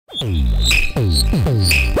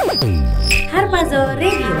Harpazo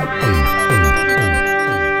Radio.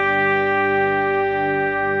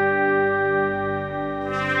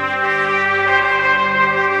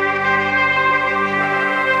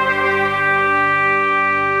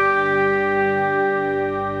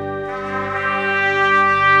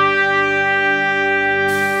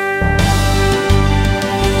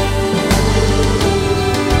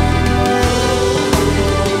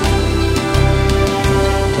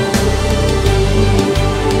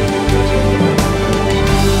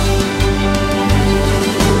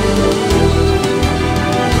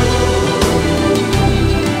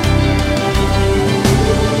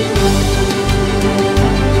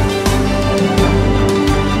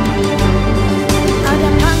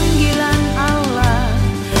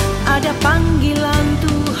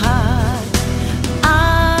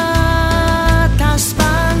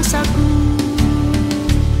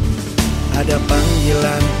 Ada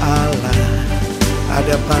panggilan Allah,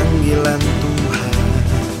 ada panggilan Tuhan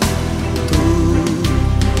untuk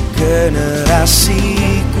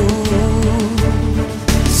generasiku.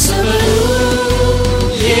 Sebelum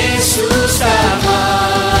Yesus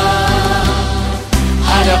datang,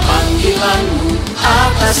 ada panggilanmu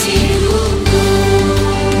atas hidupku.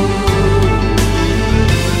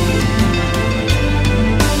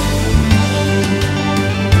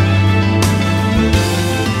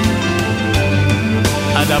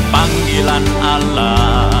 Ada panggilan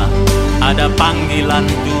Allah, ada panggilan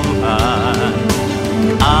Tuhan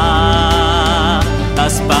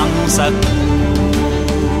atas bangsaku.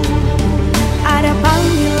 Ada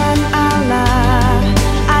panggilan Allah,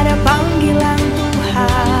 ada panggilan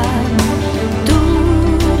Tuhan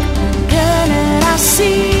untuk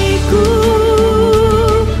generasiku.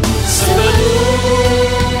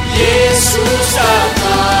 Sebelum Yesus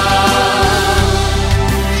datang,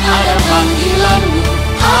 ada panggilanmu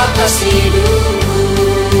atas hidupku.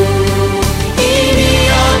 Ini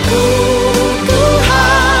aku,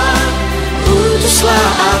 Tuhan,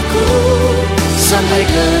 utuslah aku, sampai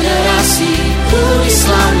generasiku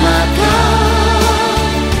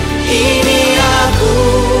diselamatkan. Ini aku,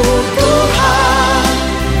 Tuhan,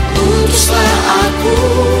 utuslah aku,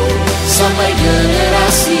 sampai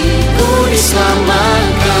generasiku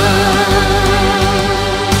diselamatkan.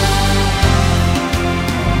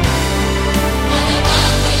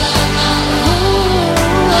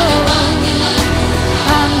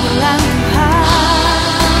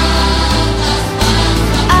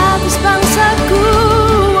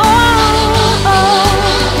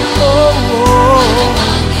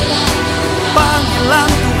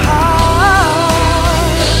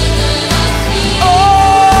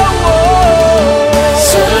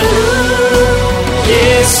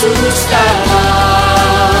 Yesus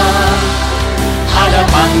datang, ada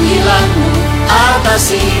panggilanmu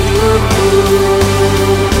atas hidupku.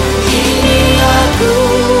 Ini aku,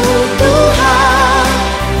 Tuhan,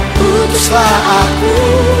 utuslah aku,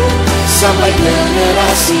 sampai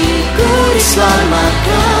generasiku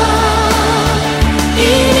diselamatkan.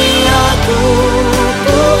 Ini aku,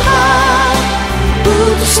 Tuhan,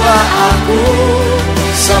 utuslah aku,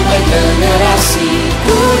 sampai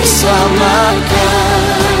generasiku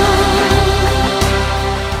diselamatkan.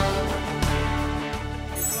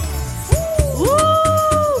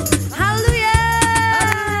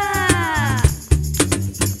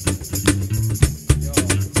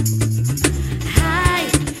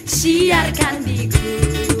 Siarkan di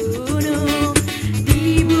gunung,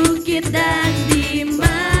 di bukit dan di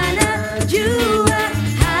mana jua.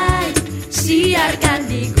 Hai, siarkan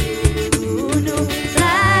di gunung,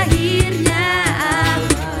 lahirnya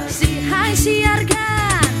hai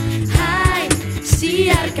siarkan, hai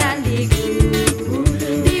siarkan di gunung,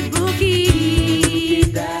 di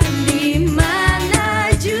bukit dan di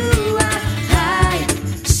mana jua. Hai,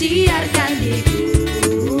 siarkan di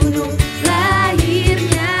gunung,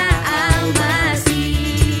 lahirnya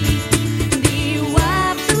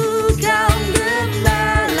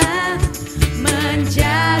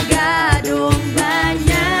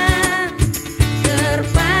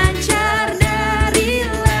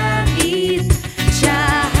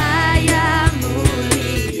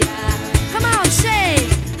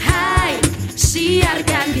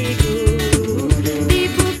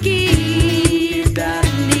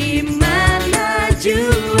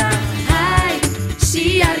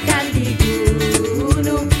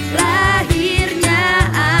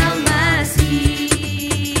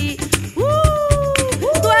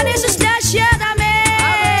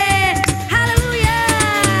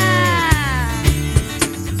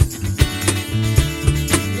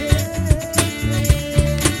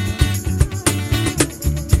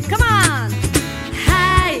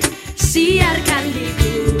siarkan di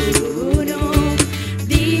gunung,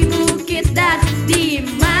 di bukit dan di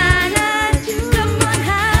mana juga. Come on,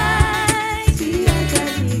 hai,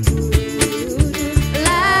 siarkan di gunung,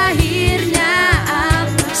 lahirnya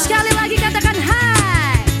Allah. Sekali lagi katakan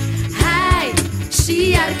hai, hai,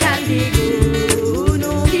 siarkan di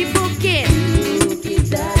gunung, di bukit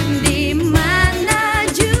dan di mana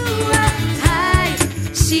juga. Hai,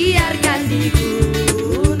 siarkan di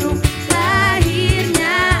gunung,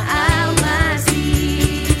 lahirnya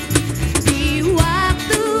Al-Masih. Di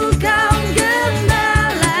waktu kau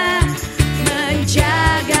gembala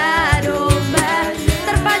menjaga domba,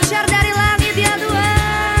 terpancar dari langit ya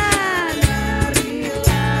Tuhan, dari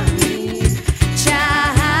langit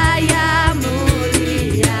cahaya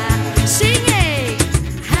mulia. Singing,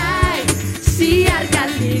 hai, siarkan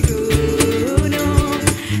di gunung,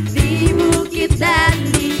 di bukit dan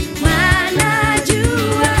di mana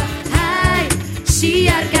jua. Hai,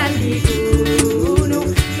 siarkan di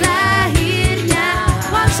gunung, lahirnya.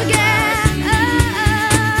 Once again,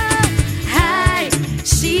 hai,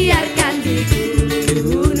 siarkan di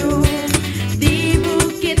gunung, di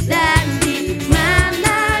bukit dan di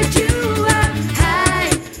mana jua.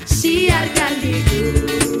 Hai, siarkan di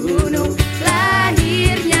gunung,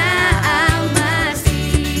 lahirnya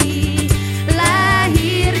Al-Masih,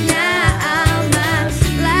 lahirnya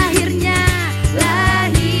Al-Masih, lahirnya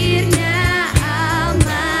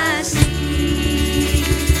Al-Masih.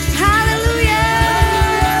 Haleluya,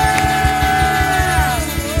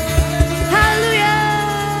 haleluya.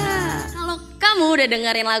 Kalau kamu udah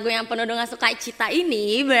dengerin lagu yang penuh dengan sukacita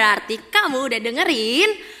ini, berarti kamu udah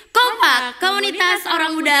dengerin Kompak, komunitas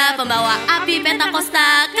orang muda pembawa api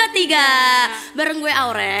Pentakosta ketiga. Bareng gue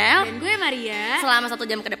Aurel Dan gue Maria. Selama 1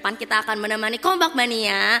 jam ke depan kita akan menemani Kompak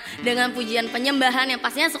Mania dengan pujian penyembahan yang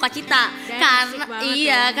pastinya sukacita. Dan Karena asik banget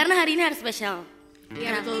iya, dong. karena hari ini hari spesial.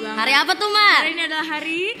 Iya, betul banget. Hari apa tuh, Mar? Hari ini adalah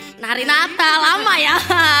hari Hari Natal, lama ya.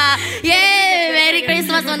 Yeay, Merry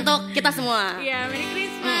Christmas untuk kita semua. Iya, Merry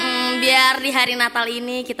Christmas. Biar di hari Natal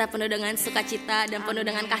ini kita penuh dengan sukacita dan penuh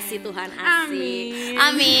dengan kasih Tuhan. Asik. Amin.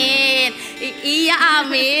 Amin. Iya,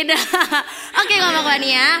 amin. Oke, Kompak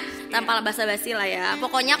Mania, tanpa basa-basi lah ya.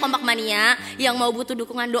 Pokoknya Kompak Mania yang mau butuh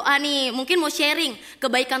dukungan doa nih, mungkin mau sharing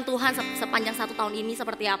kebaikan Tuhan sepanjang 1 tahun ini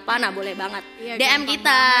seperti apa, nah boleh banget Iya, DM gampang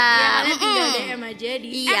kita. banget. Ya, kalian tinggal DM aja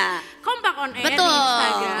di Iya. @kompak_on_air Betul. di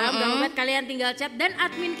Instagram. Banget kalian tinggal chat dan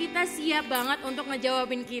admin kita siap banget untuk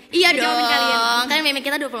ngejawabin kita. Iya ngejawabin dong, kalian. kan meme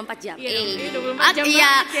kita 24 jam. Iya dong, iya, 24 jam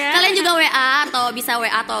Iya, banget ya. kalian juga WA atau bisa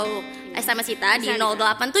WA atau SMS kita di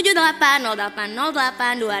 0878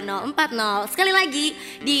 0808 2040. Sekali lagi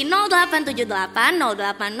di 0878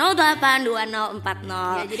 0808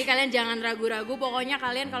 2040. Ya, jadi kalian jangan ragu-ragu. Pokoknya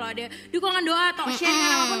kalian kalau ada dukungan doa atau sharing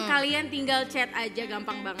apapun, kalian tinggal chat aja,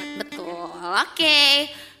 gampang banget. Betul. Oke.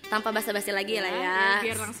 Tanpa basa-basi lagi lah ya.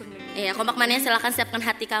 Biar langsung denger. Iya, Kompak Mania silakan siapkan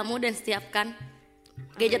hati kamu dan siapkan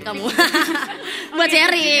gadget kamu buat Oke,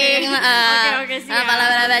 sharing. Oke, siap.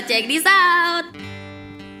 Laba-laba check this out.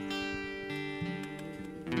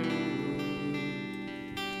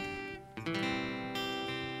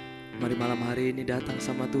 Mari malam hari ini datang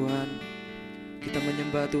sama Tuhan, kita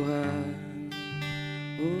menyembah Tuhan.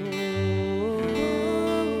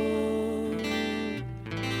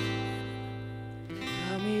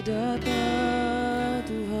 Kami datang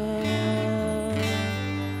Tuhan,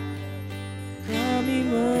 kami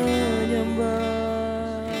menyembah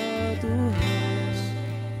Tuhan.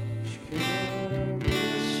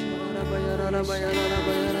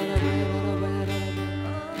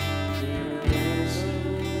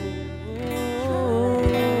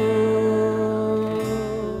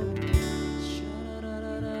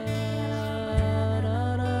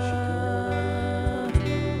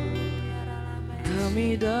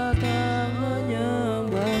 Kami datang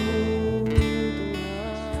menyembah-Mu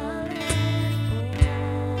Tuhan.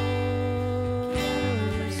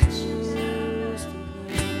 Yesus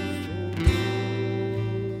Tuhan.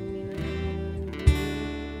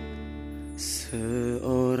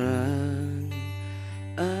 Seorang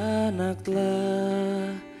anak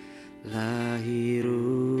telah lahir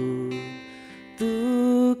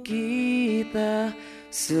untuk kita,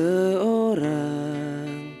 seorang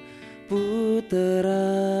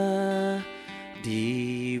putera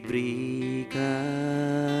diberikan,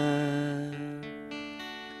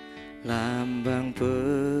 lambang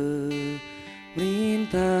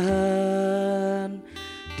pemerintahan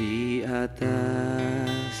di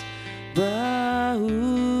atas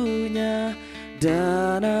bahunya,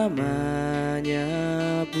 dan namanya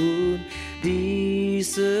pun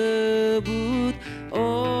disebut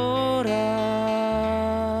orang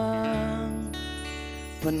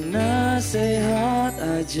penasehat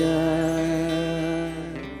ajaib,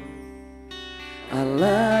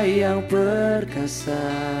 Allah yang perkasa,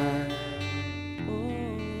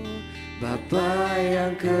 Bapa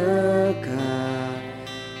yang kekal,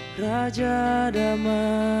 Raja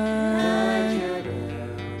damai.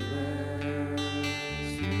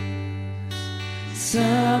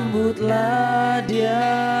 Sambutlah Dia,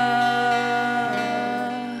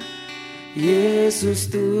 Yesus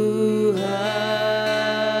Tuhan,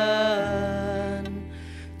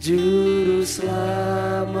 Juru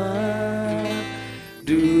Selamat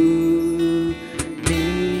dunia.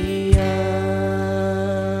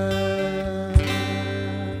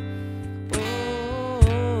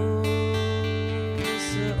 Oh,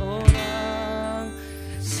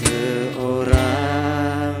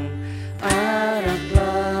 seorang anak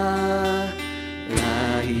telah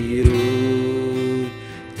lahir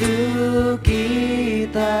untuk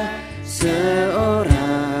kita,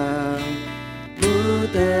 seorang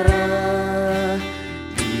putera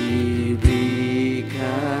diberikan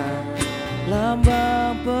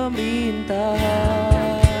lambang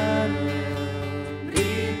pemerintahan,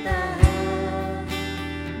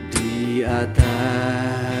 di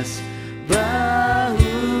atas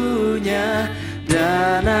bahunya,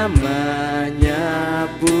 dan namanya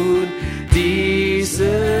pun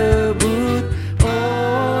disebut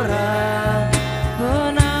orang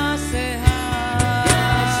penasehat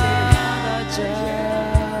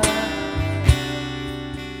ajaib,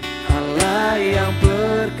 Allah yang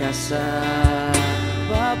perkasa,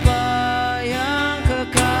 Bapa yang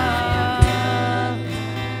kekal.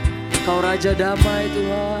 Kau Raja damai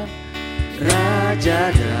Tuhan,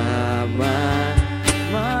 Raja damai.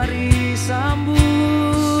 Mari sambut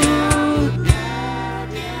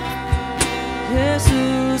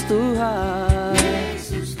Yesus Tuhan,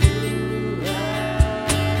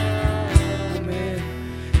 Amin.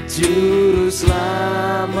 Juru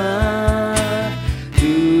Selamat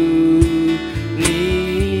dunia,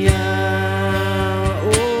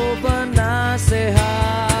 oh penasehat,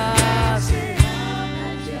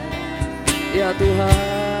 ya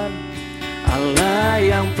Tuhan, Allah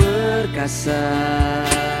yang perkasa,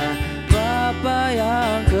 Bapa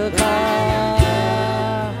yang kekal,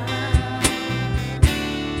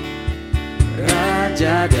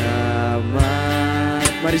 Raja damai.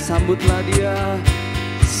 Mari sambutlah Dia,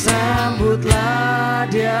 sambutlah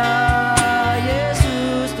Dia,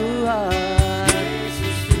 Yesus Tuhan,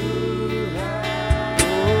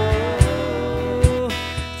 oh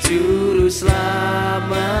Juru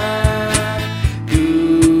Selamat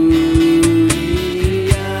dunia.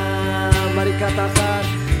 Mari katakan,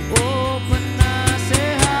 oh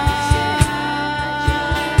penasehat,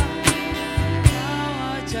 Kau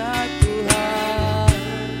ajaib Tuhan,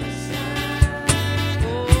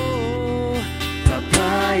 oh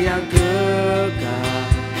Bapa yang kekal,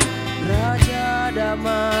 Raja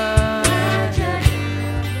damai.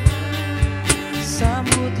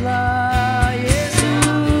 Sambutlah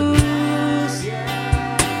Yesus,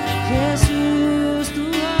 Yesus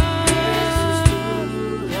Tuhan,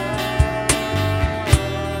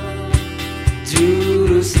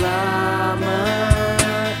 Juru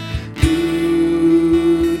Selamat dunia,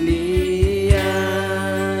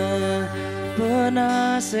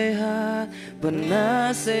 penasehat,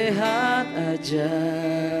 penasehat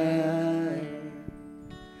ajaib,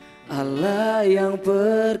 Allah yang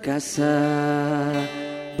perkasa,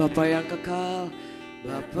 Bapa yang kekal,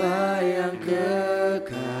 Bapa yang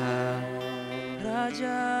kekal,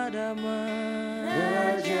 Raja damai,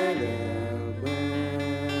 Raja damai.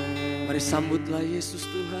 Mari sambutlah Yesus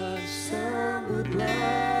Tuhan,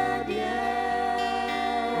 sambutlah Dia,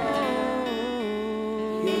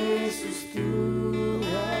 oh, Yesus Tuhan,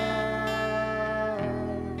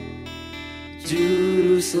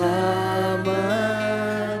 Juru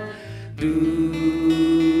Selamat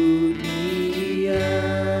dunia,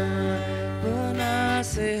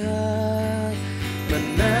 penasehat,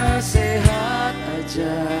 penasehat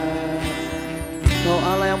ajaib. Kau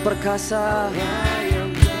Allah yang perkasa,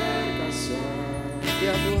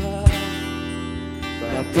 ya Tuhan,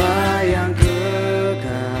 Bapa yang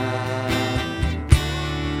kekal,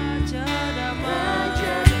 Raja damai.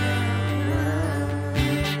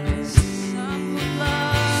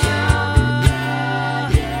 Sambutlah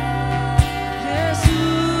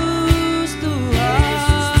Yesus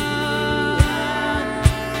Tuhan,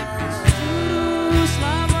 Juru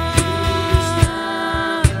Selamat,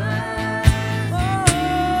 oh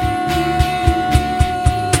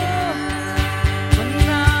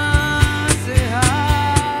penasehat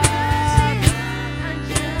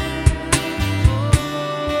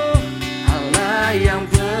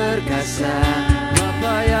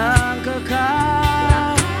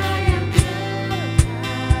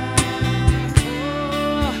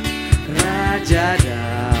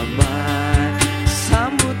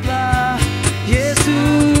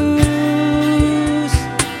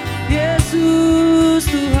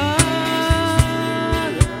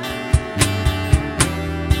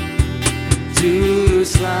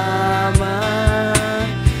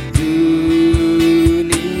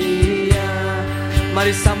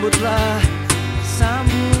Mari sambutlah,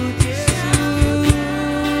 sambut Yesus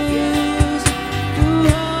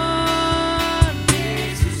Tuhan.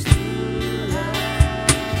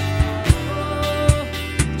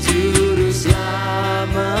 Juru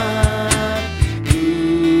selamat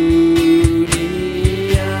dunia.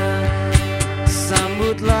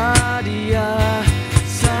 Sambutlah Dia,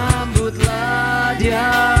 sambutlah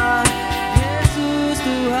Dia, Yesus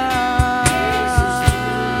Tuhan,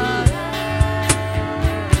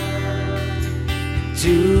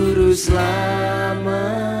 Juru selamat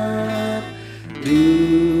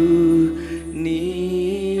dunia.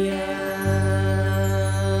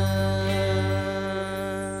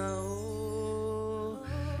 Oh,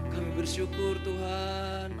 kami bersyukur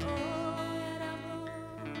Tuhan,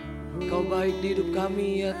 Kau baik di hidup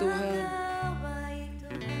kami ya Tuhan.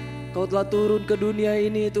 Kau telah turun ke dunia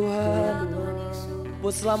ini Tuhan,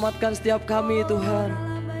 buat selamatkan setiap kami Tuhan.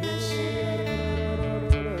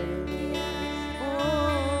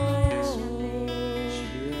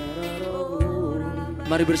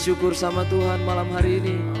 Mari bersyukur sama Tuhan malam hari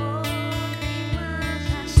ini.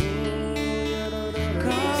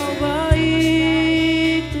 Kau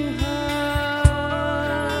baik Tuhan,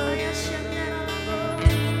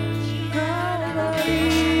 Kau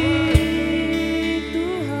baik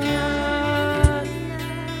Tuhan.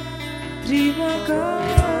 Terima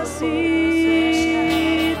kasih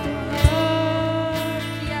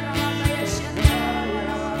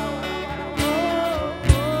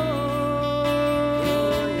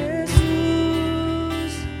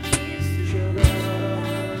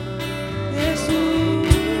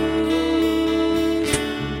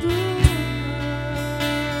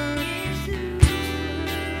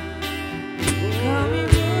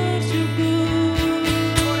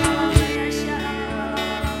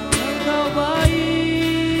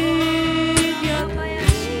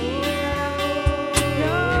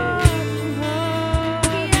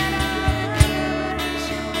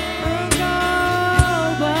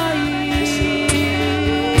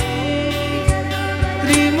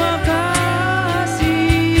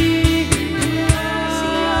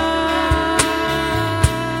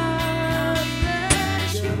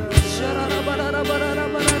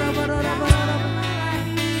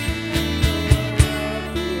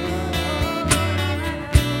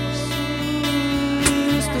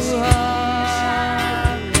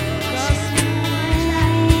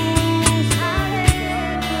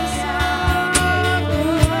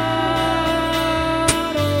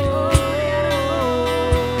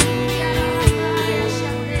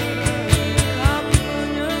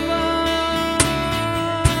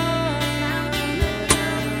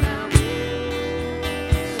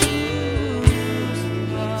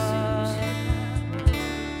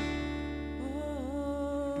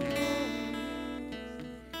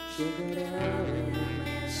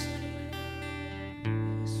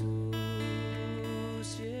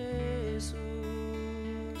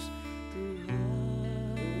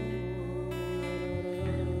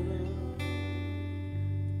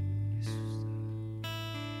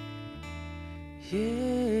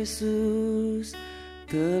Yesus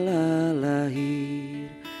telah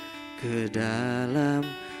lahir ke dalam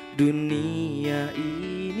dunia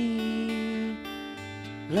ini,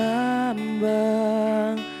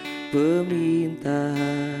 lambang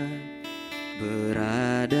pemerintahan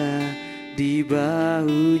berada di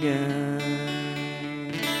bahunya.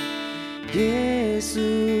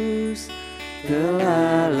 Yesus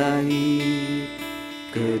telah lahir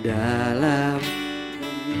ke dalam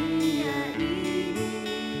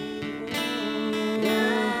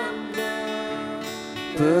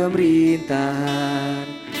pemerintahan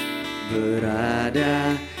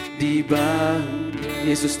berada di bahu.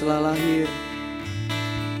 Yesus telah lahir.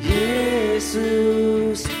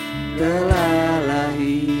 Yesus telah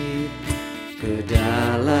lahir ke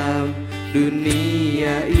dalam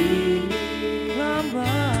dunia ini,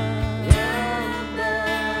 lambang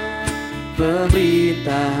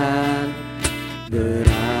pemerintahan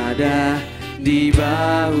berada di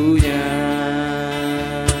bahunya.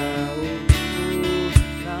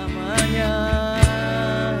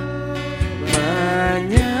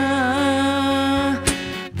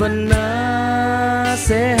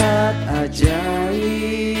 Penasehat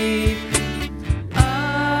ajaib,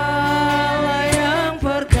 Allah yang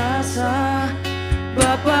perkasa,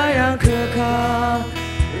 Bapa yang kekal,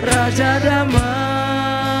 Raja damai.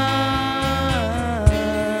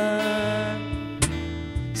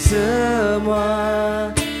 Semua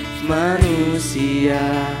manusia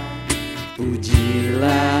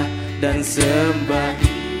pujilah dan sembah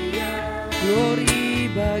Dia, glory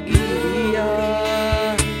bagi Dia.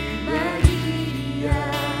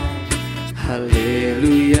 Haleluya.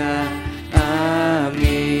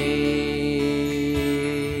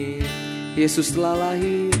 Yesus telah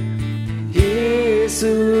lahir,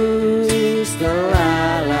 Yesus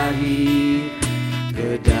telah lahir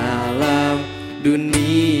ke dalam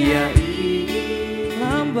dunia ini.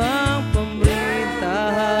 Lambang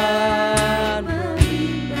pemerintahan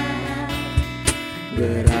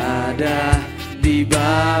berada di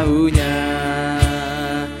bahunya.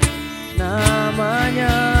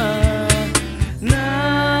 Namanya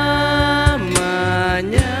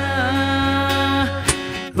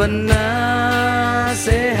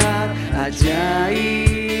penasehat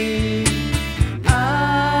ajaib,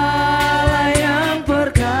 Allah yang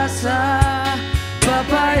perkasa,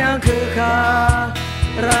 Bapa yang kekal,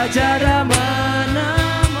 Raja damai.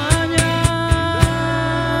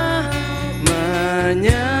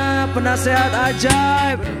 Namanya penasehat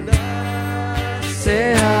ajaib,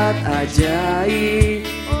 sehat ajaib,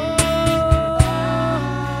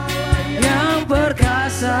 yang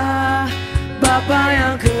perkasa, Bapa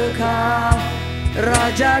yang kekal,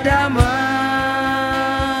 Raja damai.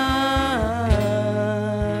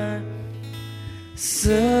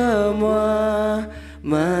 Semua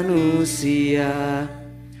manusia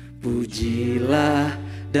pujilah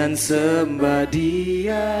dan sembah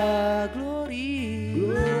Dia. Glory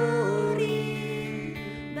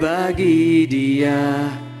bagi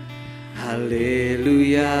Dia,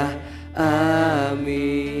 haleluya,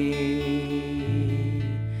 amin.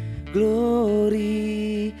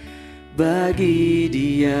 Glory bagi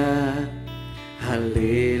Dia,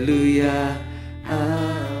 haleluya,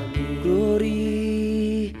 amin.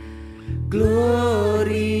 Glory,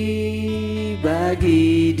 glory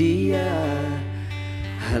bagi Dia,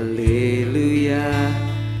 haleluya,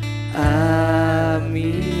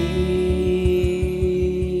 amin.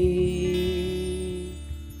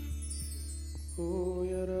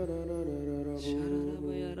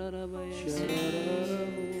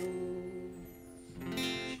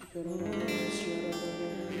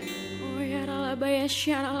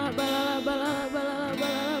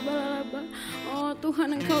 Oh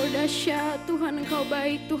Tuhan, Engkau dahsyat, Tuhan Engkau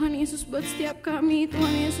baik, Tuhan Yesus buat setiap kami.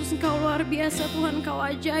 Tuhan Yesus Engkau luar biasa, Tuhan Engkau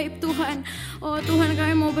ajaib Tuhan. Oh Tuhan,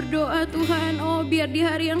 kami mau berdoa Tuhan, oh biar di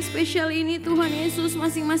hari yang spesial ini Tuhan Yesus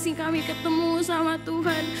masing-masing kami ketemu sama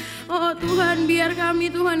Tuhan. Oh Tuhan, biar kami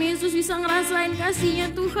Tuhan Yesus bisa ngerasain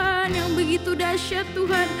kasih-Nya Tuhan yang begitu dahsyat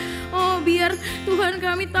Tuhan. Oh biar Tuhan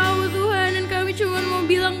kami tahu Tuhan, dan kami cuma mau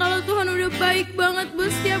bilang kalau Tuhan udah baik banget buat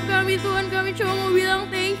setiap kami Tuhan. Kami cuma mau bilang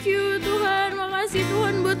thank you Tuhan, makasih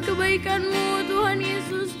Tuhan buat kebaikan-Mu Tuhan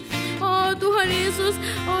Yesus. Oh Tuhan Yesus,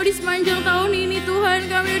 oh di sepanjang tahun ini Tuhan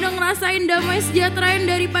kami udah ngerasain damai sejahtera yang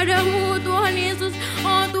daripada-Mu Tuhan Yesus.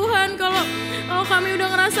 Oh Tuhan, kalau kami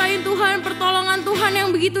udah ngerasain Tuhan pertolongan Tuhan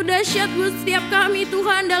yang begitu dahsyat buat setiap kami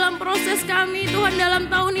Tuhan, dalam proses kami Tuhan dalam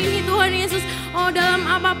tahun ini Tuhan Yesus. Oh dalam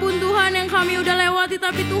apapun Tuhan yang kami udah lewati,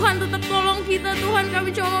 tapi Tuhan tetap tolong kita Tuhan.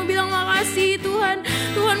 Kami cuma mau bilang makasih Tuhan.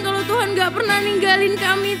 Tuhan, kalau Tuhan gak pernah ninggalin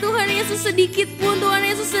kami Tuhan Yesus sedikit pun, Tuhan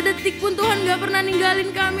Yesus sedetik pun Tuhan gak pernah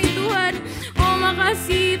ninggalin kami Tuhan. Oh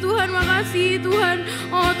makasih Tuhan, makasih Tuhan.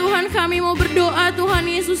 Oh Tuhan, kami mau berdoa Tuhan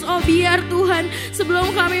Yesus. Oh biar Tuhan,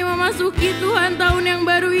 sebelum kami memasuki Tuhan tahun yang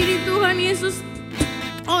baru ini Tuhan Yesus,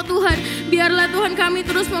 oh Tuhan, biarlah Tuhan kami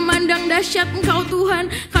terus memandang dahsyat Engkau Tuhan.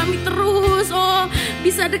 Kami terus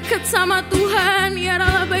bisa dekat sama Tuhan. Ya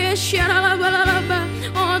ralaba ya syaralaba lalaba.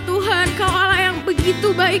 Oh Tuhan, Kau Allah yang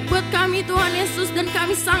begitu baik buat kami Tuhan Yesus, dan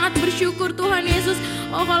kami sangat bersyukur Tuhan Yesus.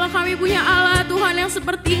 Oh kalau kami punya Allah Tuhan yang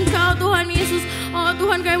seperti Engkau Tuhan Yesus. Oh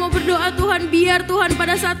Tuhan, kami mau berdoa Tuhan, biar Tuhan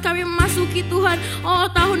pada saat kami memasuki Tuhan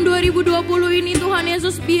tahun 2020 ini Tuhan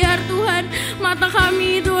Yesus, biar Tuhan mata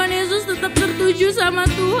kami Tuhan Yesus tetap tertuju sama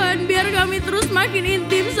Tuhan. Biar kami terus makin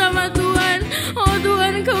intim sama Tuhan. Oh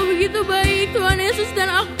Tuhan, Engkau begitu baik Tuhan Yesus,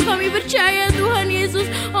 dan kami percaya Tuhan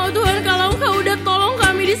Yesus. Oh Tuhan, kalau Engkau udah tolong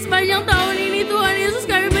kami di sepanjang tahun ini Tuhan Yesus,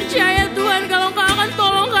 kami percaya Tuhan kalau Engkau akan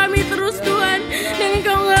tolong kami terus Tuhan, dan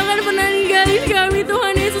Engkau gak akan pernah ninggalin kami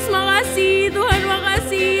Tuhan Yesus. Makasih Tuhan,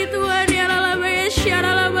 makasih Tuhan. Ya lalaba ya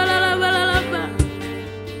syaralaba lalaba lalaba.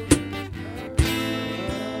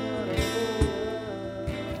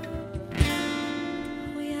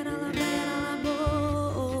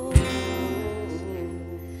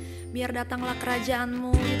 Biar datanglah kerajaan-Mu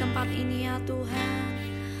di tempat ini ya Tuhan.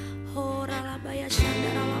 Oh ralabaya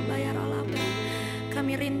syandaralabaya ralaba.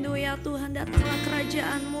 Kami rindu ya Tuhan, datanglah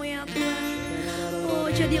kerajaan-Mu ya Tuhan. Oh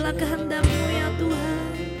jadilah kehendak-Mu ya Tuhan.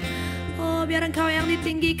 Oh biar Engkau yang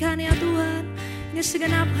ditinggikan ya Tuhan. Ini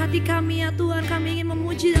segenap hati kami ya Tuhan, kami ingin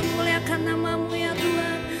memuji dan memuliakan nama-Mu ya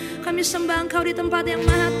Tuhan. Kami sembah Engkau di tempat yang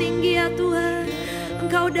maha tinggi ya Tuhan.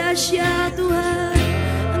 Engkau dahsyat Tuhan,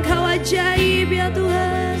 Engkau ajaib ya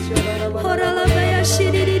Tuhan. Horalabaya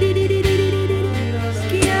sidididididididididid.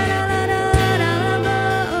 Kiaralala.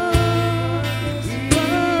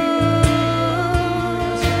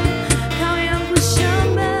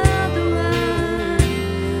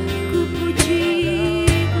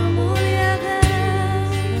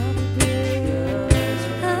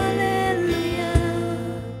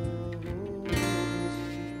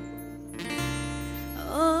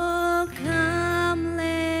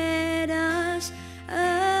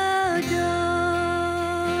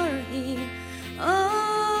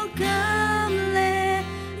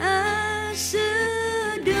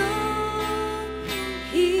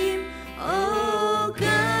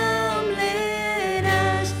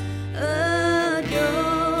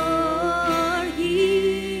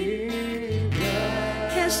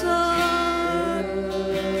 Yes, Lord.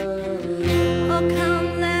 Oh,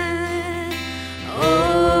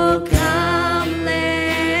 come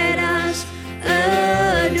let us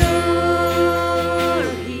adore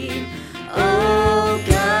Him. Oh,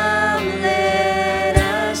 come let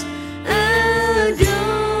us adore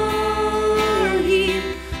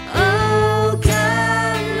Him. Oh,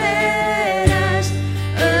 come let us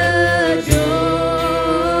adore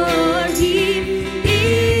Him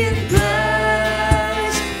in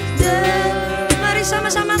Christ. Mari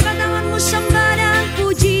sama-sama angkat tanganmu, sembah dan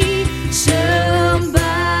puji,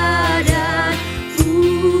 sembah dan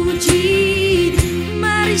puji.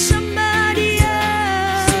 Mari sembah Dia,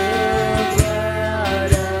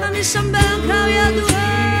 kami sembah Engkau ya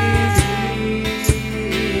Tuhan.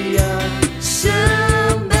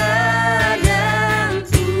 Sembah dan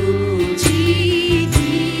puji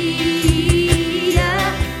Dia,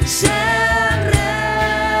 Sang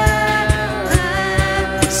Raja.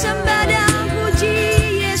 Sembah dan puji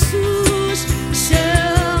Yesus,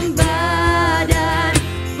 sembah dan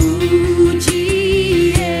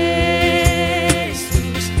puji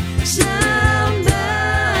Yesus,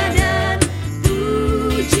 sembah dan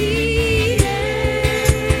puji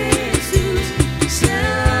Yesus,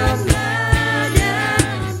 sembah dan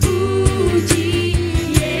puji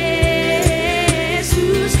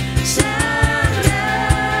Yesus, Sang Raja.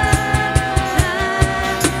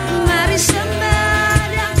 Mari sembah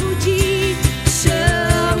dan puji,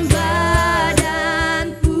 sembah dan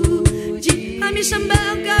puji. Kami sembah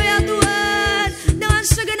Engkau ya Tuhan dengan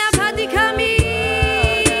segenap hati kami.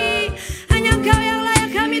 Hanya Engkau yang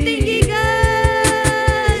layak kami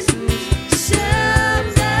tinggikan.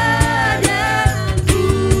 Sembah dan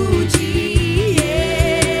puji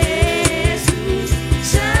Yesus,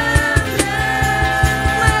 Sang Raja.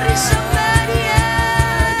 Mari sembah Dia.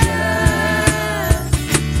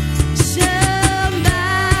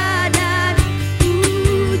 Sembah dan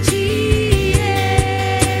puji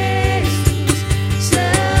Yesus,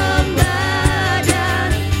 sembah dan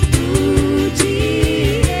puji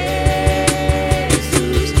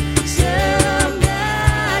Yesus,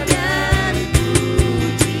 sembah dan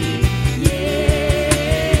puji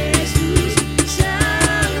Yesus,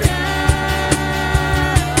 Sang Raja.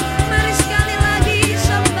 Mari sekali lagi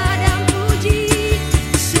sembah dan puji,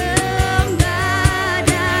 sembah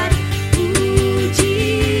dan puji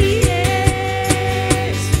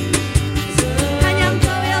Yesus. Hanya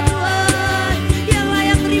Engkau ya Tuhan yang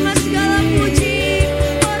layak terima segala puji,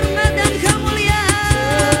 hormat dan kemuliaan.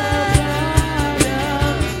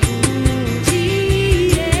 Puji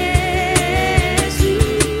Yesus,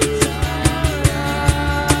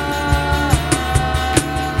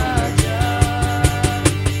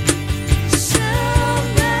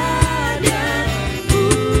 sembah dan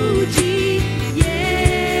puji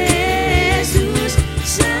Yesus,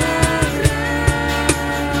 Sang Raja.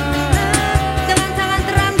 Dengan tangan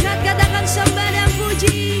terangkat katakan sembah dan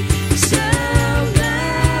puji,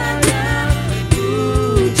 sembah dan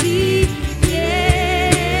puji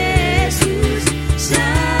Yesus,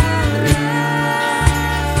 Sang Raja.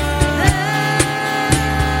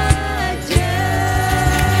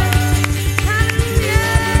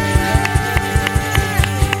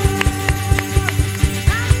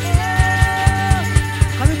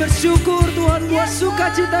 Kami bersyukur Tuhan buat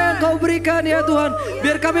sukacita yang Kau berikan ya Tuhan.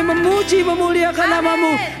 Biar kami memuji memuliakan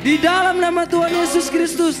nama-Mu di dalam nama Tuhan Yesus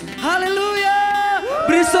Kristus. Haleluya.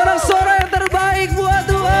 Beri sorak-sorai yang terbaik buat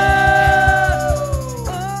Tuhan.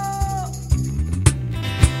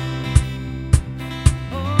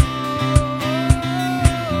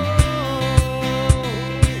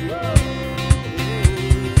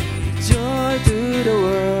 Joy to the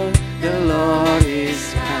world, the Lord is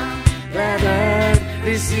come. Let earth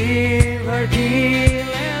receive her King.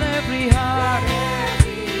 Let every heart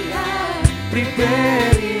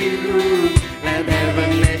prepare His room. Let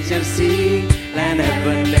heaven nature sing. Let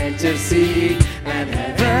heaven nature sing. Let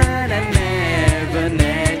heaven and heaven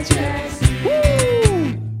nature sing.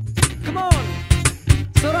 Woo! Come on,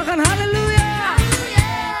 sorakan haleluya.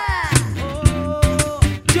 Oh,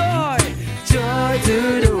 joy, joy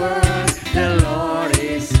to the world, the Lord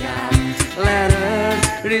is come. Let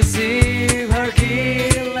earth receive her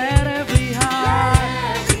King. Let every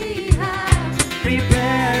heart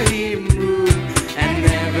prepare Him room. And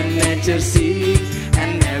heaven nature sing.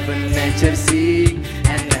 And heaven nature sing.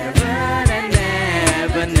 And heaven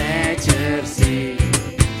nature sing.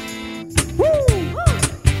 Woo!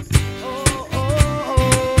 Oh, oh,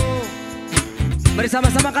 oh. Mari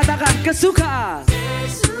sama-sama katakan kesukaan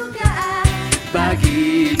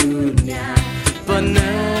bagi dunia.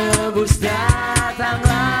 Penebus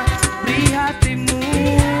datanglah, beri hatimu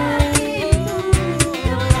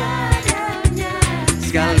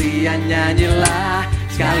nyanyilah,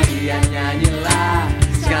 sekalian nyanyilah,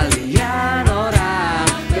 sekalian orang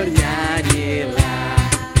bernyanyilah.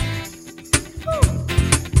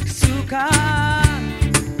 Kesukaan,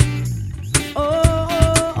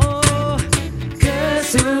 oh,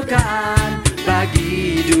 kesukaan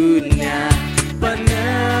bagi dunia,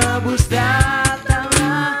 penebus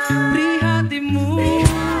datanglah, beri hatimu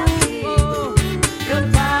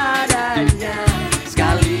kepadanya.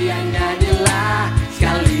 Sekalian nyanyilah,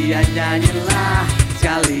 sekalian nyanyilah,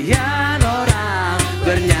 sekalian orang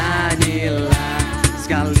bernyanyilah,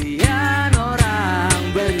 sekalian orang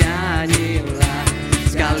bernyanyilah,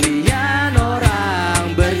 sekalian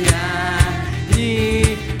orang bernyanyilah.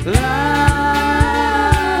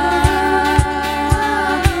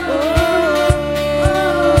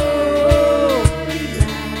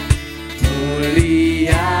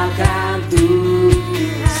 Muliakan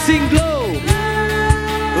Tuhan. Sing glow.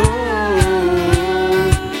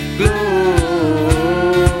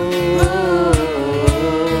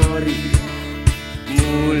 Glory.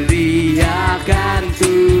 Muliakan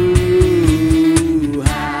Tuhan.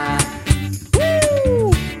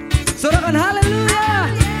 Sorakan haleluya.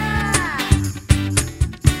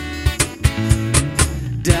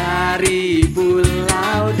 Dari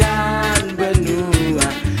pulau dan benua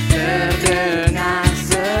terdengar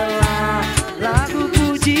selah lagu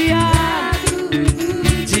pujian,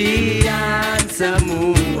 pujian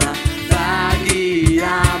semua bagi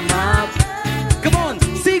nama. Come on,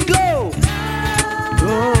 sing glow.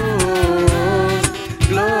 Oh,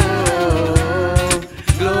 gloria.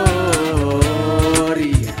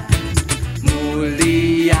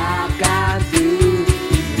 Muliakan Tuhan.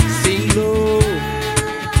 Sing glow.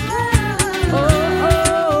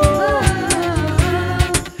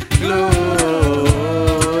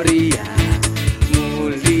 Gloria,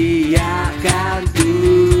 muliakan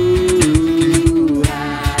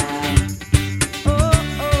Tuhan.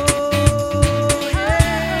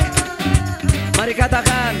 Mari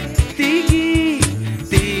katakan tinggi,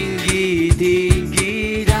 tinggi,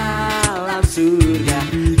 tinggi dalam surga,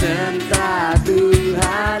 tentara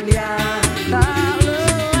Tuhan yang tak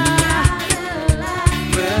lelah,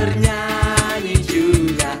 bernyanyi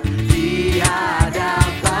juga di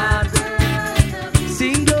hadapan.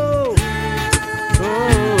 Sing glow.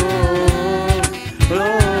 Oh,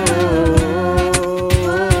 gloria.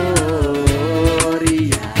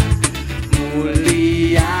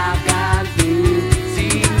 Muliakan Tuhan.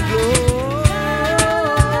 Sing glow.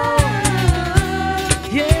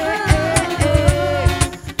 Yeah.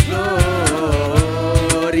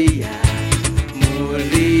 Gloria.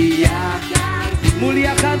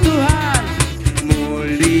 Muliakan Tuhan.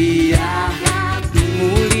 Muliakan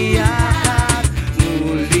Tuhan.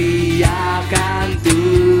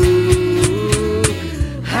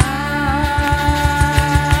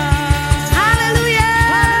 Haleluya.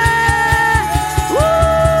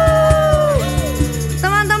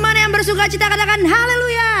 Teman-teman yang bersuka cita katakan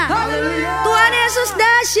haleluya. Tuhan Yesus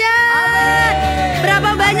dahsyat.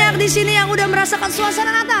 Berapa banyak di sini yang udah merasakan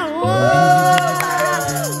suasana Natal?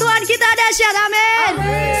 Tuhan kita dahsyat, amin.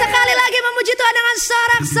 Sekali lagi memuji Tuhan dengan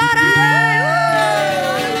sorak-sorai.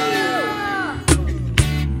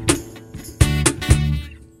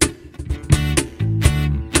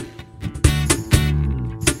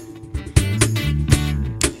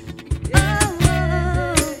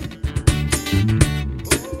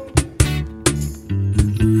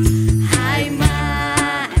 Hai,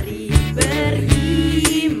 mari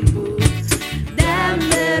berhimpun dan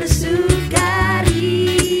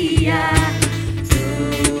bersukaria,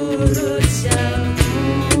 turut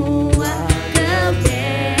semua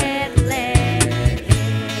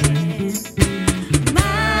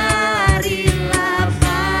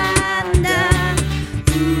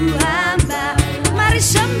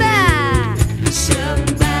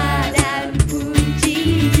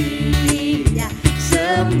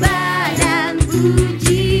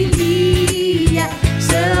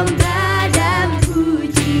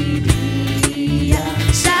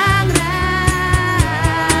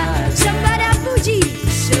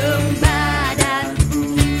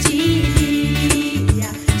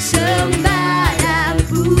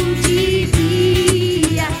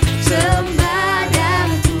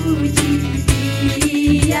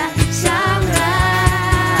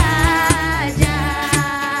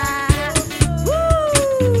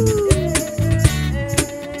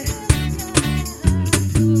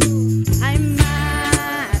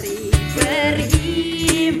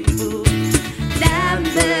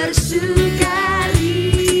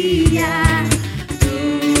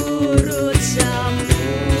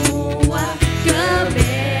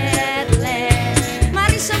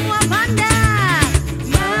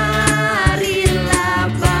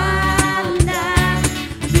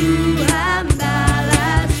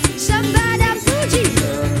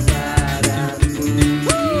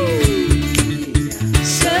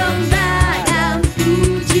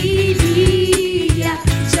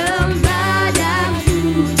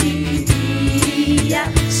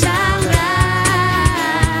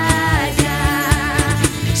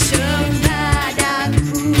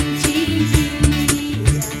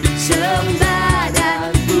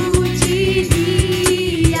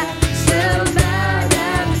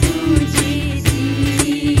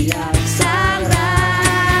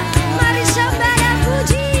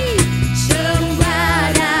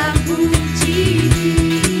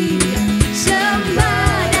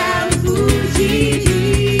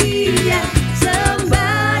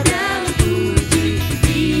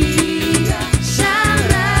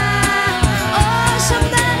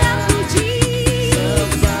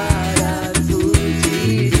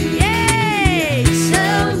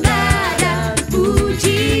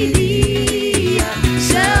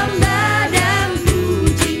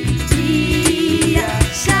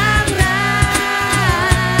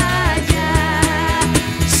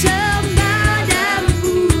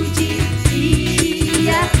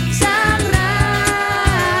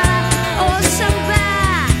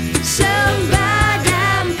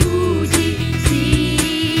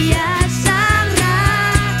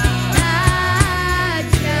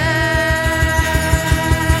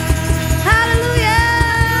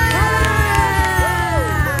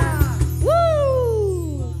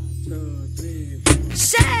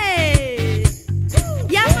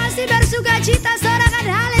pasti bersuka cita, sorakan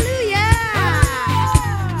haleluya.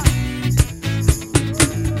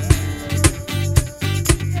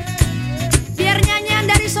 Biar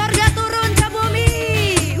nyanyian dari sorga turun ke bumi.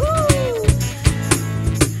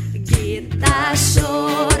 Kita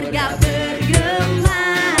sorga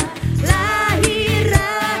bergema, lahir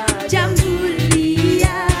Raja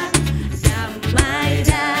mulia, damai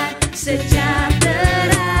dan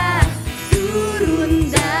sejahtera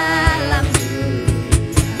turun dalam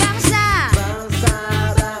bangsa.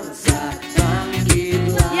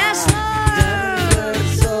 Bangkitlah Yes Lord.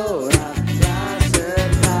 bersoraklah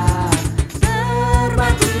serta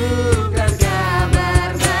Berbakukan kabar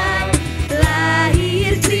baik,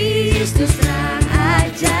 lahir Kristus terang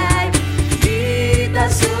ajaib. Kita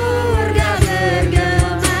surga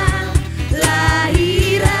bergema,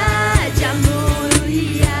 lahir Raja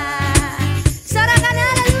mulia. Sorakan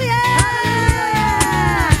haleluya.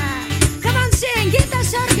 Come on sing, kita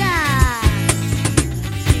surga.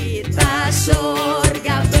 Kita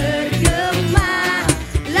surga bergema,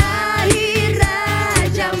 lahir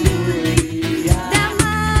Raja mulia,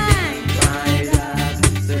 damai.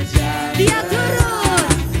 Dia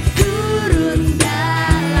turun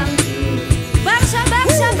dalam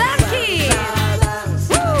bangsa-bangsa bangkit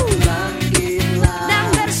dan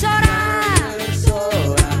bersorak,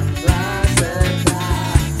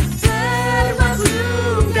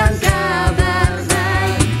 bermaklumkan kabar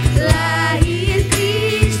baik, lahir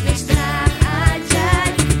Kristus terang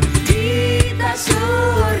ajaib. Kita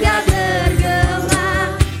surga bergema,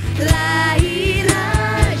 lahir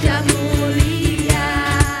Raja mulia.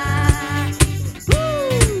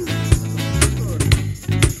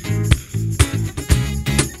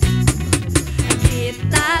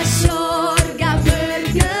 Kita surga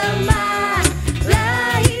bergema,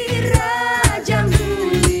 lahir Raja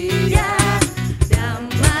mulia,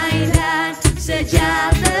 damai dan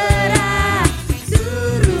sejahtera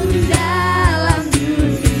turun dalam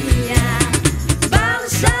dunia.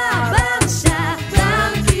 Bangsa-bangsa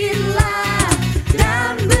bangkitlah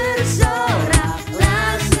dan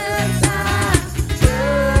bersoraklah serta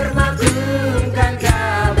bermaklumkan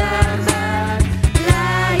kabar baik,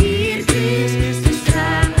 lahir Kristus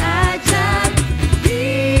terang ajaib.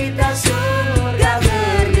 Kita surga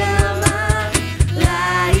bergema,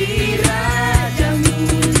 lahir Raja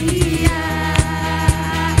mulia.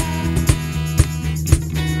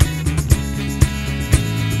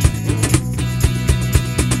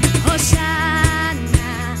 Hosana,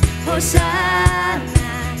 Hosana,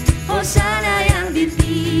 Hosana yang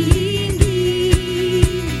ditinggi.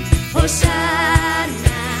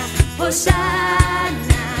 Hosana,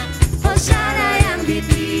 Hosana, Hosana yang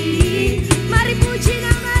ditinggi. Mari puji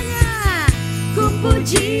namanya, ku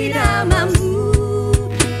puji namamu.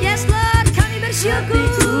 Yes Lord, kami bersyukur.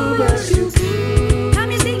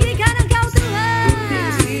 Kami tinggikan Engkau Tuhan.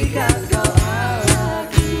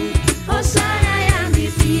 Hosana yang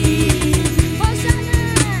ditinggi. Hosana,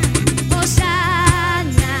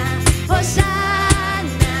 Hosana,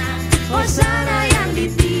 Hosana, Hosana yang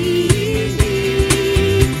ditinggi.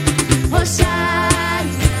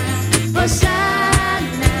 Hosana,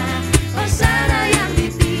 Hosana, Hosana yang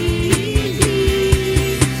ditinggi.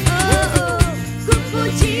 Oh, ku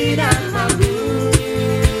puji namamu.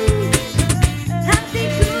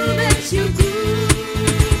 Hatiku bersyukur,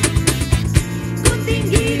 ku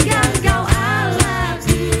tinggikan Kau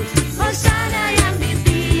Allahku. Hosana yang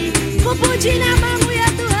ditinggi. Ku puji namamu ya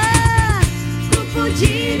Tuhan, ku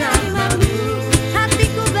puji namamu.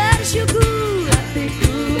 Hatiku bersyukur,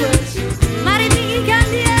 mari tinggikan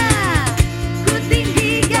Dia. Ku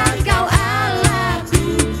tinggikan Kau Allahku.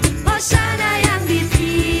 Hosana yang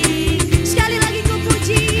ditinggi. Sekali lagi ku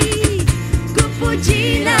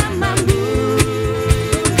puji namamu.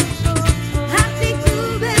 Hatiku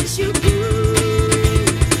bersyukur,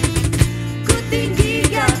 ku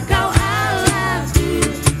tinggikan Kau Allahku.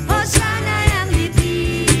 Hosana yang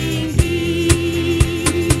ditinggi.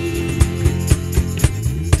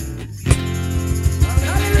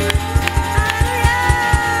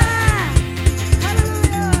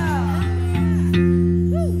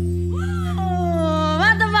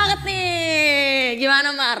 Mantap banget nih. Gimana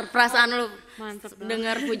Mar, perasaan lu Mantap banget.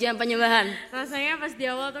 dengar pujian penyembahan? Rasanya pas di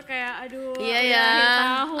awal tuh kayak aduh, Iya ya,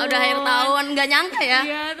 udah akhir tahun, nggak nyangka ya,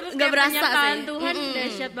 Iya, terus nggak kayak berasa penyertaan sih. Tuhan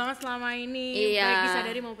dahsyat banget selama ini. Iya. Baik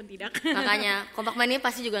disadari maupun tidak. Makanya kompak mania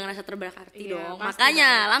pasti juga ngerasa terberkati Iya, dong. pasti Makanya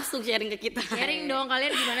langsung sharing ke kita. Sharing dong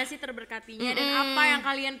kalian gimana sih terberkatinya dan apa yang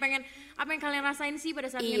kalian pengen, apa yang kalian rasain sih pada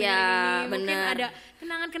saat Iya, ini. Mungkin bener. ada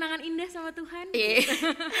kenangan-kenangan indah sama Tuhan. Iya.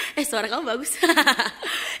 Suara kamu bagus.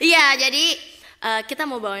 Iya, jadi kita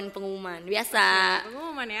mau bawain pengumuman biasa.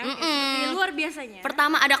 Pengumuman ya. Seperti luar biasanya.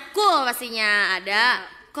 Pertama ada cool pastinya, ada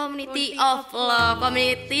Community of Love,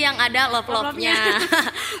 community yang ada love-nya.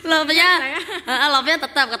 Love-nya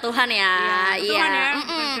tetap ke Tuhan ya. Iya. Tuhan ya.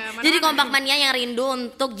 Jadi Kompak Mania yang rindu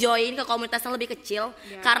untuk join ke komunitas yang lebih kecil,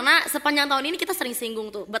 karena sepanjang tahun ini kita sering singgung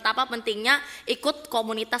tuh betapa pentingnya ikut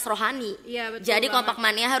komunitas rohani. Iya, betul. Jadi banget. Kompak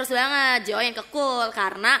Mania harus banget join ke Cool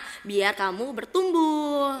karena biar kamu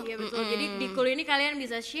bertumbuh. Iya betul. Jadi di Cool ini kalian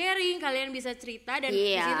bisa sharing, kalian bisa cerita, dan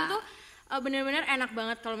di situ tuh benar-benar enak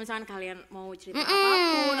banget kalau misalkan kalian mau cerita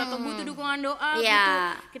apapun atau butuh dukungan doa gitu.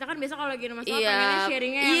 Kita kan biasa kalau lagi ada masalah pengennya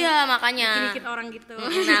sharingnya yang makanya dikit orang gitu.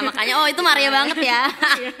 Nah makanya itu Maria banget ya.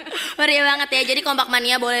 Maria banget ya. Jadi Kompak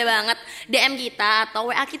Mania boleh banget DM kita atau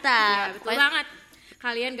WA kita. Iya betul banget.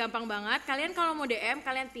 Kalian gampang banget. Kalian kalau mau DM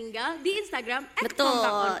kalian tinggal di Instagram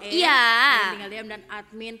Betul. Iya. Kalian tinggal DM dan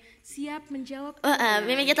admin siap menjawab.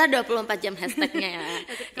 Memang kita 24 jam hashtagnya ya.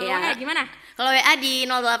 Kalau WA gimana? Kalau WA di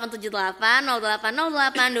 0878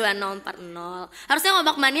 0808 2040. Harusnya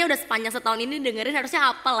Kompak Mania udah sepanjang setahun ini dengerin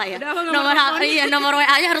harusnya hafal lah ya. Nomor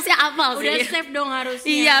WA-nya harusnya hafal sih. Udah save dong harusnya.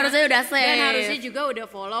 Iya, harusnya udah save. Dan harusnya juga udah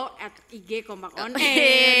follow @IG Kompak On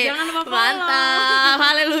Air. Jangan lupa follow. Mantap.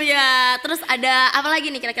 Haleluya. Terus ada apa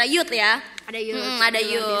lagi nih kira-kira youth ya? Ada youth. Ada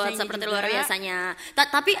youth seperti luar biasanya.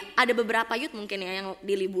 Tapi ada beberapa youth mungkin ya yang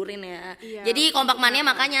diliburin ya. Iya. Jadi Kompak Mania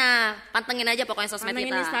makanya pantengin aja pokoknya sosmed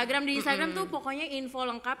pantengin kita. Instagram, di Instagram tuh pokoknya info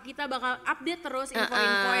lengkap, kita bakal update terus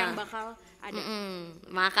info-info yang bakal ada.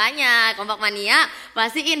 Makanya Kompak Mania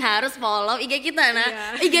pastiin harus follow IG kita.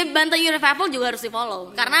 Nah, IG Banten Youth Revival juga harus di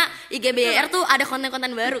follow karena IG BR tuh ada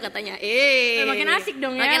konten-konten baru katanya. Makin asik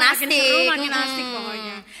dong ya. Makin asik. Seru, makin asik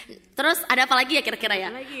pokoknya. Terus ada apa lagi ya kira-kira ya?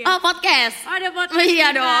 Lagi ya? Oh, podcast. Ada podcast. Iya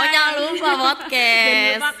dong, jangan lupa podcast.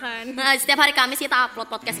 Jangan lupakan. Nah, setiap hari Kamis kita upload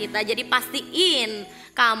podcast kita. Jadi pastiin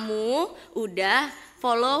kamu udah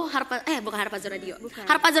follow bukan Harpazo Radio.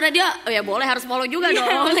 Harpazo Radio, ya boleh harus follow juga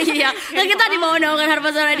dong. Iya. Kan kita di bawah naungan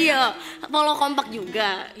Harpazo Radio. Follow Kompak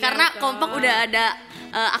juga. Karena betul. Kompak udah ada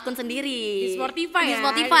akun sendiri. Di Spotify Di ya,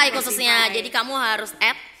 Spotify di khususnya. Spotify. Jadi kamu harus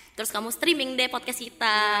add, terus kamu streaming deh podcast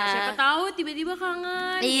kita. Siapa tahu tiba-tiba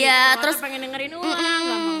kangen. Iya, gitu. terus atau pengen dengerin ulang,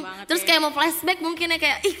 gampang banget. Terus kayak mau flashback mungkin ya,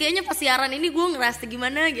 kayak kayaknya pas siaran ini gue ngerasa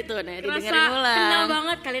gimana gitu. Nah, didengerin ulang. Kenal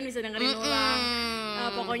banget, kalian bisa dengerin ulang.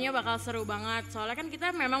 Pokoknya bakal seru banget. Soalnya kan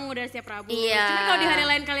kita memang udah setiap Rabu. Iya. Cuma kalau di hari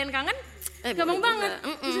lain kalian kangen, gampang boleh banget.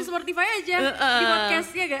 juga. Bisa Spotify aja di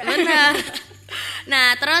podcastnya gak? Benar. Nah,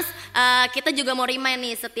 terus kita juga mau remind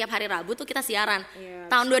nih, setiap hari Rabu tuh kita siaran.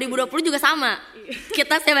 Tahun 2020 juga sama.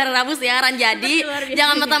 Kita setiap hari Rabu siaran. Jadi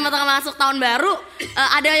jangan mentang-mentang masuk tahun baru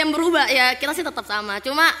ada yang berubah ya. Kita sih tetap sama.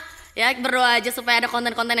 Cuma ya berdoa aja supaya ada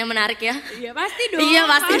konten-konten yang menarik ya. Iya pasti dong. Iya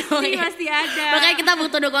pasti dong. Pasti ada. Makanya kita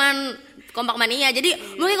butuh dukungan Kompak Mania.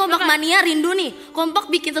 Jadi mungkin Kompak Mania rindu nih, Kompak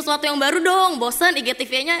bikin sesuatu yang baru dong. Bosan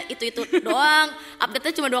IGTV-nya itu doang.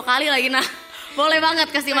 Update-nya cuma 2 kali lagi. Nah, boleh banget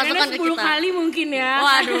kasih masukan ke 10 kita. 10 kali mungkin ya.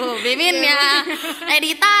 Waduh, biminnya,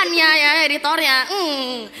 editannya ya, editornya.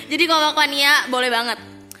 Jadi Kompak Mania boleh banget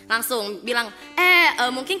langsung bilang,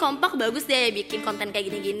 mungkin Kompak bagus deh bikin konten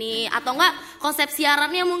kayak gini-gini, atau enggak konsep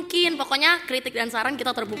siarannya mungkin. Pokoknya kritik dan saran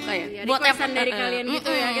kita terbuka ya. Buat requestan dari kalian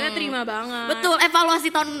gitu ya, kita terima banget. Betul,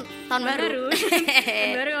 evaluasi tahun baru.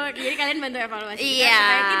 Tahun baru, jadi kalian bantu evaluasi kita, Iya.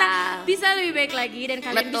 supaya kita bisa lebih baik lagi dan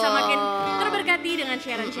kalian bisa Betul. makin terberkati dengan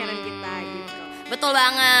sharing-sharing kita gitu. Betul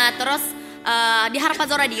banget. Terus di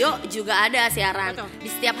Harpazo Radio juga ada siaran. Betul. Di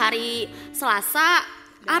setiap hari Selasa.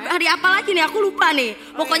 Hari apa lagi nih? Aku lupa nih.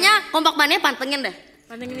 Pokoknya Kompak Mania pantengin deh.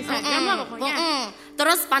 Pantengin Instagram lah pokoknya.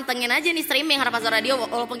 Terus pantengin aja nih streaming Harpazo Radio.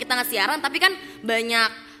 Walaupun kita nggak siaran, tapi kan banyak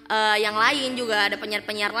yang lain juga, ada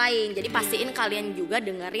penyiar-penyiar lain. Jadi pastiin kalian juga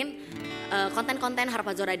dengerin konten-konten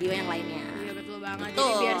Harpazo Radio yang lainnya. Iya betul banget. Betul.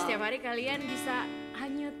 Jadi biar setiap hari kalian bisa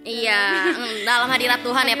hanyut. Iya, dalam hadirat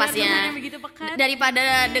Tuhan ya Hadirat pastinya. Tuhan yang begitu pekat.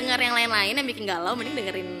 Daripada denger yang lain-lain yang bikin galau, mending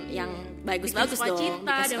dengerin yang bagus-bagus Bikin dong.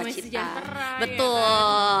 sukacita, Bikin damai sukacita. sejahtera,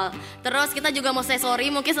 Betul. Terus kita juga mau say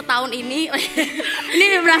sorry mungkin setahun ini. Ini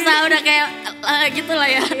berasa udah kayak gitu lah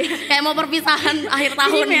ya. Kayak mau perpisahan akhir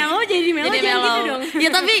tahun. Jadi melo jangan gitu dong. Ya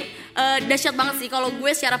tapi dahsyat banget sih kalau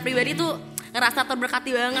gue secara pribadi tuh ngerasa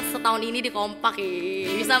terberkati banget setahun ini di Kompak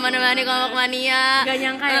ya. Bisa menemani Kompak Mania. Gak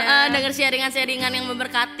nyangka ya. Denger sharingan-sharingan yang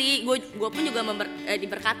memberkati. Gue pun juga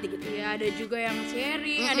diberkati gitu. Iya, ada juga yang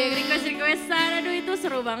sharing, ada yang requestan. Aduh itu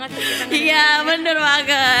seru banget sih kita. Iya bener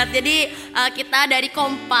banget. Jadi kita dari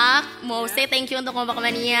Kompak mau say thank you untuk Kompak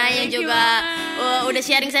Mania yang Thank you juga udah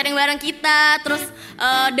sharing-sharing bareng kita, terus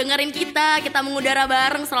dengerin kita mengudara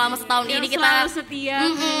bareng selama setahun Yang ini kita selalu setia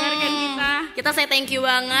mendengarkan kita. Kita say thank you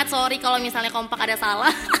banget. Sorry kalau misalnya kompak ada salah.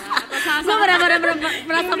 Gue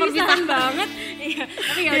merasa perpisahan banget. Iya,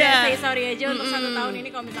 tapi ya udah say sorry aja untuk 1 tahun ini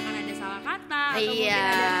kalau misalkan ada salah kata atau mungkin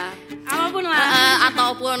ada apapun lah.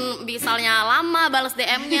 Ataupun misalnya lama balas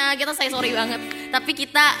DM-nya, kita say sorry banget. Tapi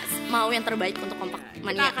kita mau yang terbaik untuk kompak Kita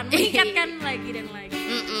mania. akan meningkatkan lagi dan lagi.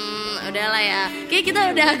 Udahlah ya. Kayak kita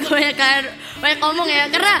udah banyak ngomong ya,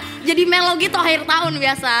 karena jadi melo gitu akhir tahun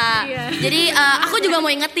biasa. Iya. Jadi aku juga mau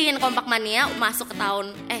ingetin kompak mania masuk ke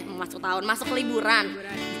liburan.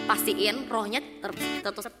 Pastiin rohnya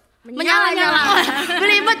terus menyala-nyala.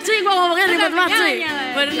 Belibet cuy, gue ngomongnya ribet banget cuy. Benar.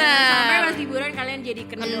 Sampai Bener. pas liburan kalian jadi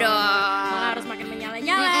kendor. Kendor. Malah harus makin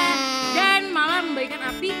menyala-nyala dan malah membagikan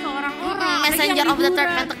api ke orang-orang. Apalagi Messenger yang of the third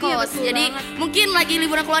liburan. Pentecost. Iya, betul Jadi banget. mungkin lagi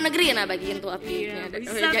liburan ke luar negeri, nah bagiin tuh apinya. Iya,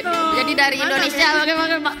 bisa tuh. Jadi dari Mantap Indonesia ya.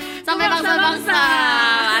 sampai bangsa-bangsa.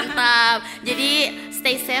 Mantap. Jadi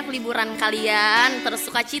stay safe liburan kalian, terus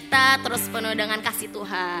sukacita, terus penuh dengan kasih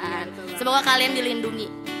Tuhan. betul banget. Semoga kalian dilindungi.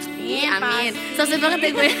 Amin. Pasti. So sweet banget ya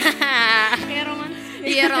gue. Kayak romantis.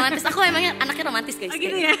 Iya romantis. Aku emangnya anaknya romantis guys. Oh,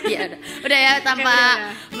 gitu ya? Iya udah ya tanpa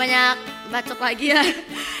udah. banyak bacot lagi ya.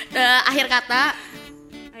 Akhir kata.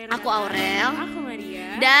 Akhirnya Aku Aurel. Aku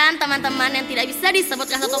Maria. Dan teman-teman yang tidak bisa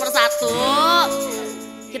disebutkan satu persatu,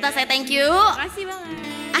 kita say thank you. Makasih banget.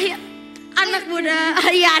 Akhir anak muda,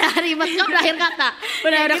 iya ribet kan udah akhir kata.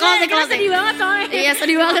 Udah Kita closing. sedih banget soalnya. Iya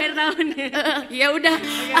sedih banget. Akhir tahun. Ya udah,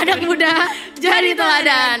 anak muda jadi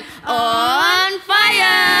teladan. On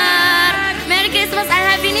fire. Merry Christmas and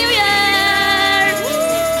Happy New Year.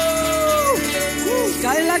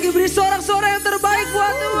 Sekali lagi beri sorak-sorai yang terbaik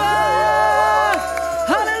buat Tuhan.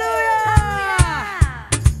 Haleluya.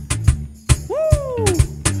 Woo.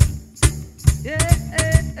 Yeah.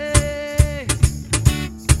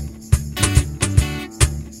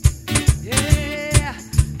 Yeah.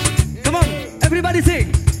 Come on, everybody sing.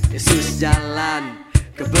 Yesus jalan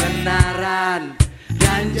kebenaran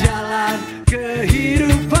dan jalan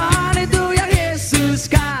kehidupan, itu yang Yesus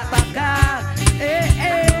katakan.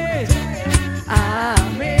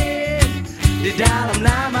 Amin. Di dalam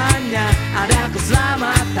namanya ada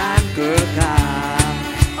keselamatan kekal.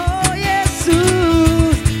 Oh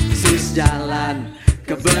Yesus, Yesus jalan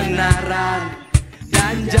kebenaran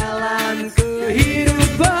dan jalan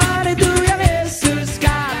kehidupan, itu yang Yesus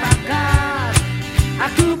katakan.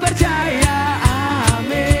 Aku percaya,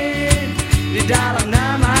 amin. Di dalam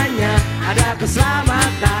namanya ada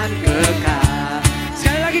keselamatan kekal.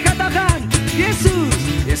 Sekali lagi katakan, Yesus,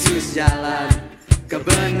 Yesus jalan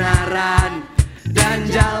kebenaran dan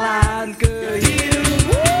jalan kehidupan.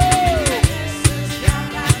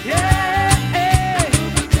 Yeah.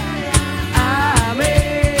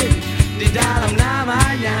 Amin. Di dalam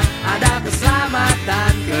namanya ada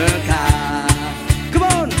keselamatan kekal. Come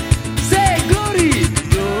on, say glory,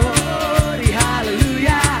 glory,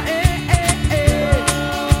 hallelujah.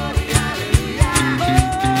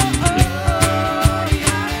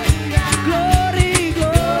 Glory,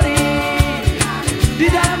 glory. Di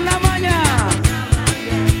dalam namanya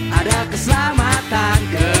ada keselamatan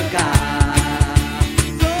kekal.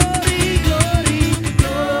 Glory, glory,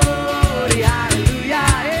 glory, hallelujah.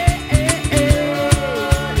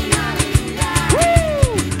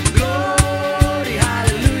 Woo! Glory,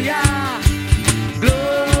 hallelujah.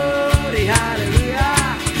 Glory,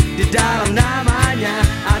 hallelujah. Di dalam namanya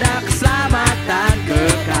ada keselamatan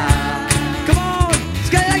kekal. Come on,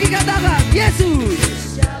 sekali lagi katakan,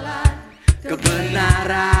 Yesus jalan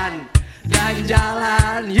kebenaran dan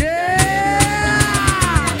jalan,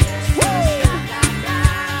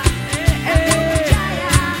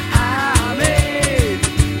 amin.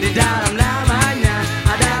 Di dalam namanya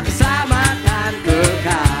ada keselamatan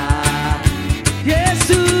kekal.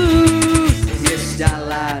 Yesus, Yesus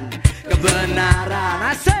jalan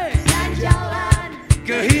kebenaran, asik, dan jalan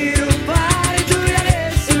kehidupan, itu yang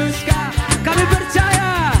Yesus kami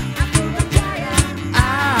percaya.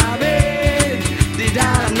 Amin. Di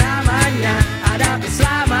dalam namanya ada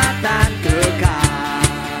keselamatan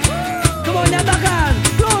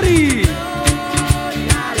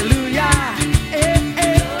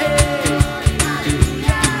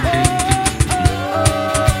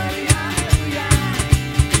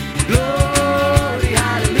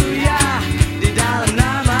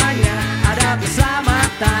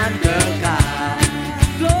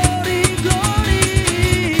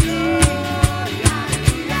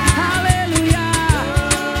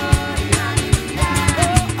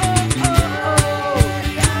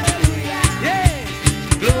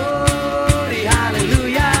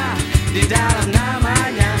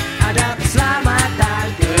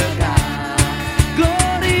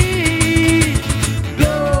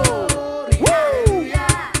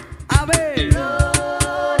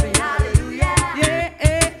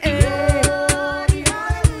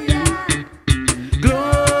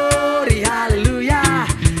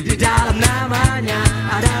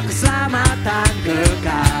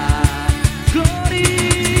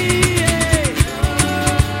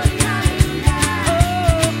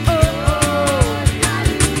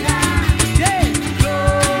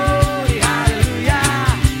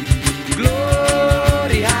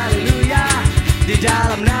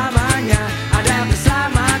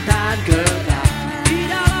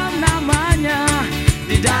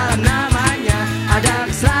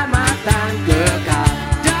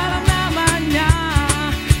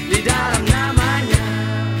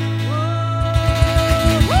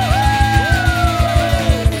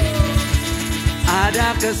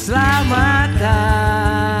keselamatan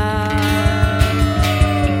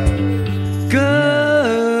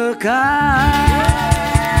kekal.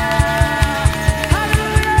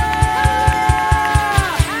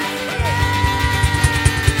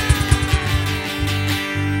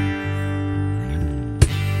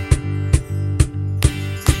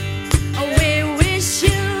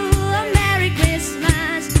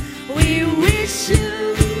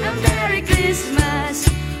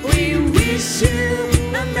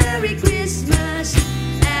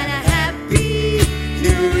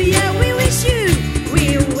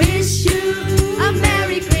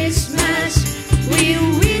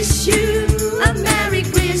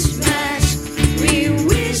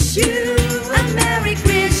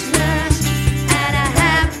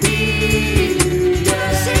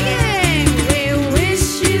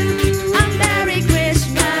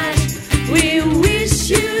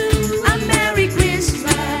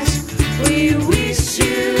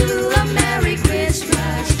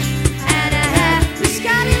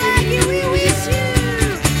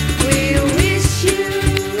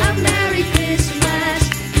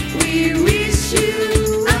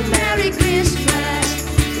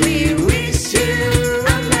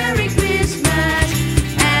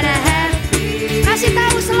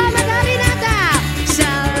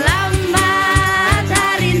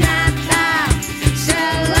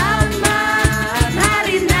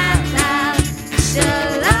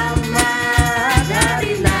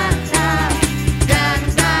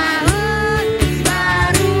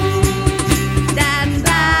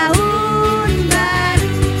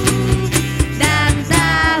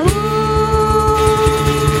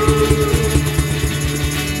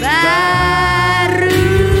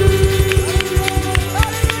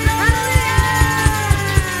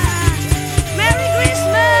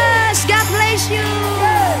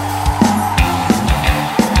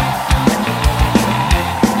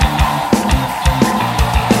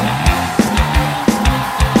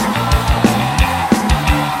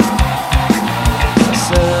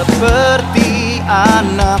 Seperti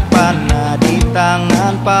anak panah di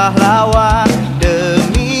tangan pahlawan,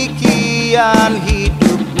 demikian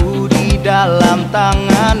hidupku di dalam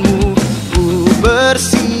tanganmu. Ku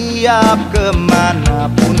bersiap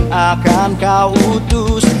kemanapun akan kau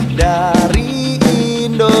utus. Dari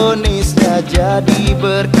Indonesia jadi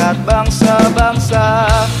berkat bangsa-bangsa.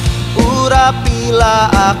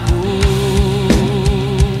 Urapilah aku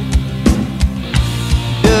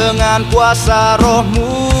dengan kuasa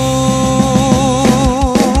Roh-Mu.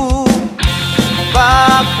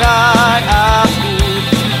 Pakai aku,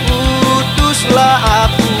 utuslah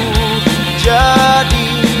aku, jadi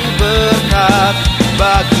berkat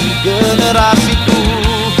bagi generasiku.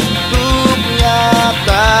 Untuk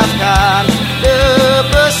nyatakan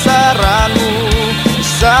kebesaran-Mu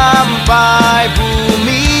sampai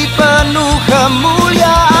bumi penuh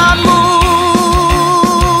kemuliaan-Mu.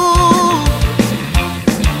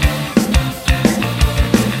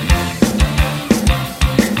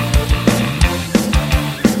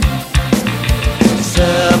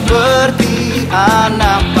 Seperti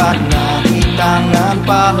anak panah di tangan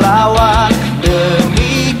pahlawan,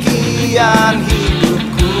 demikian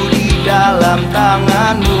hidupku di dalam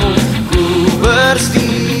tangan-Mu. Ku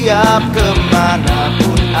bersiap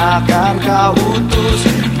kemanapun akan kau utus.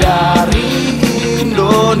 Dari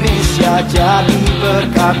Indonesia jadi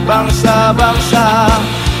berkat bangsa-bangsa.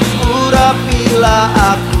 Urapilah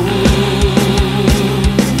aku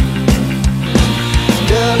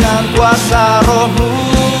dengan kuasa Roh-Mu.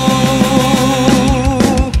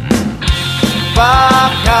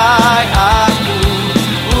 Pakai aku,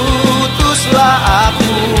 utuslah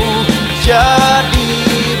aku, jadi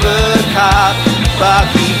berkat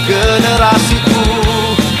bagi generasiku.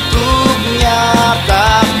 Untuk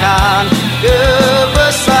nyatakan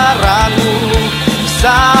kebesaran-Mu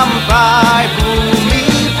sampai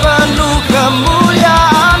bumi penuh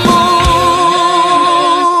kemuliaan-Mu.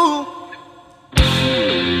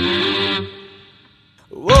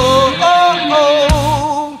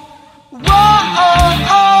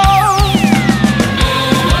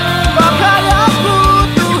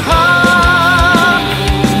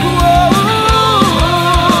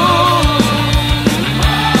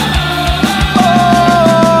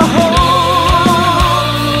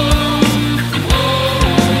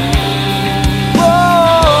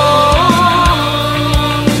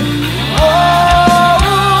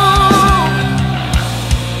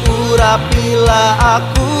 Urapilah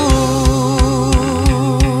aku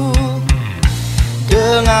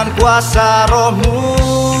dengan kuasa Roh-Mu.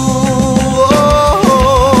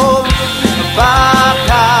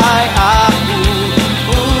 Pakai aku,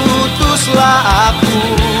 utuslah aku,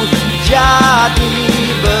 jadi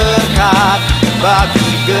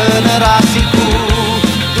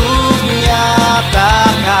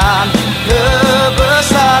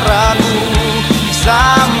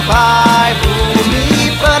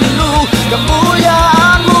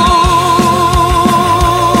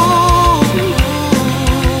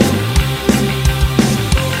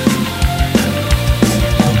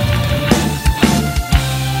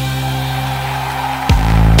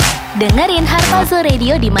Dengerin Harpazo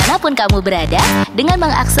Radio dimanapun kamu berada dengan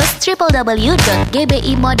mengakses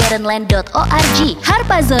www.gbimodernland.org.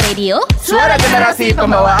 Harpazo Radio, suara generasi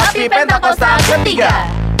pembawa api Pentakosta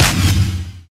ketiga.